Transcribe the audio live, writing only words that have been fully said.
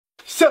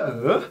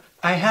So,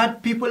 I heard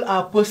people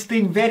are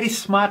posting very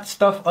smart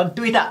stuff on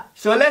Twitter.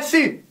 So let's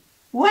see.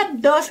 What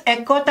does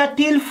a quarter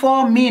till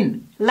 4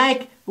 mean?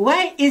 Like,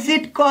 why is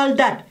it called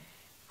that?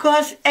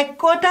 Cause a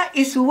quarter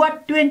is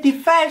what,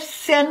 25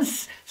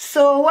 cents.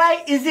 So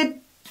why is it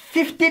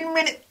 15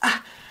 minutes?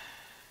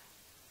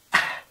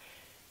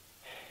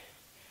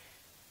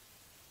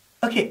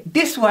 Okay,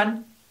 this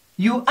one,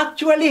 you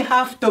actually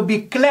have to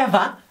be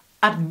clever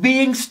at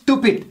being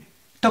stupid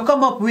to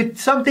come up with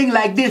something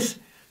like this.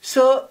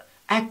 So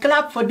I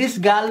clap for this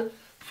girl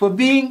for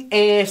being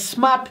a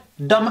smart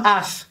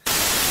dumbass.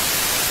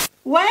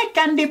 Why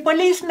can the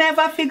police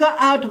never figure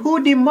out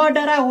who the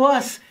murderer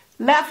was?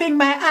 Laughing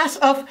my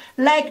ass off,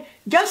 like,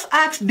 just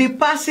ask the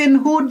person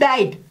who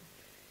died.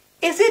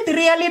 Is it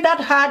really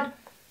that hard?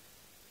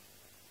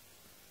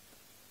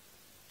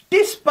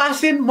 This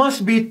person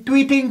must be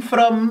tweeting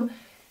from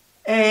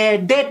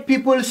Dead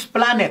People's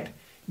Planet,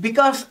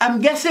 because I'm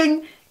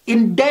guessing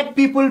in Dead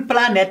People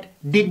Planet,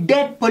 the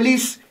dead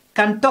police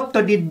can talk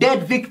to the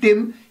dead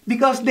victim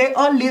because they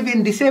all live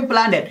in the same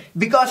planet.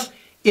 Because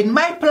in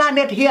my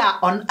planet here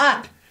on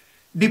Earth,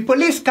 the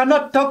police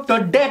cannot talk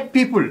to dead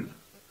people.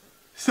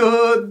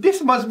 So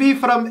this must be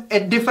from a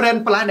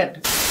different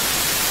planet.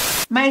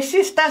 My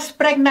sister's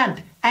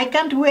pregnant. I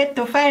can't wait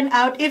to find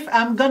out if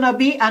I'm gonna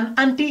be an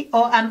auntie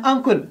or an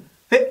uncle.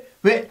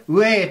 Wait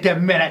a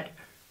minute.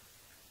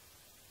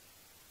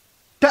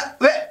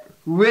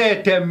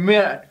 Wait a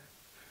minute.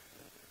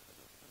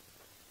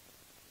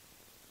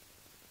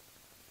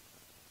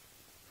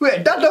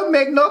 Wait, that don't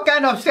make no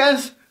kind of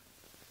sense.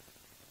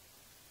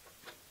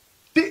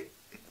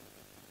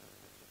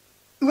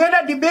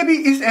 Whether the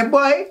baby is a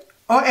boy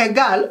or a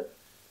girl,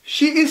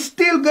 she is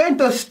still going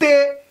to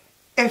stay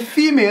a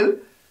female.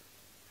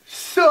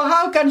 So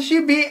how can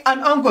she be an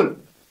uncle?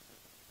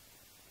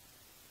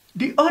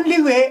 The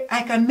only way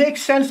I can make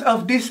sense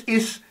of this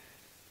is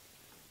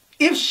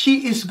if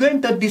she is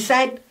going to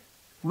decide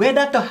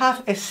whether to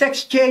have a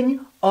sex change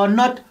or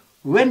not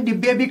when the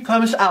baby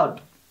comes out.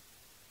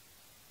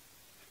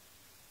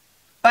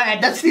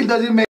 That still doesn't make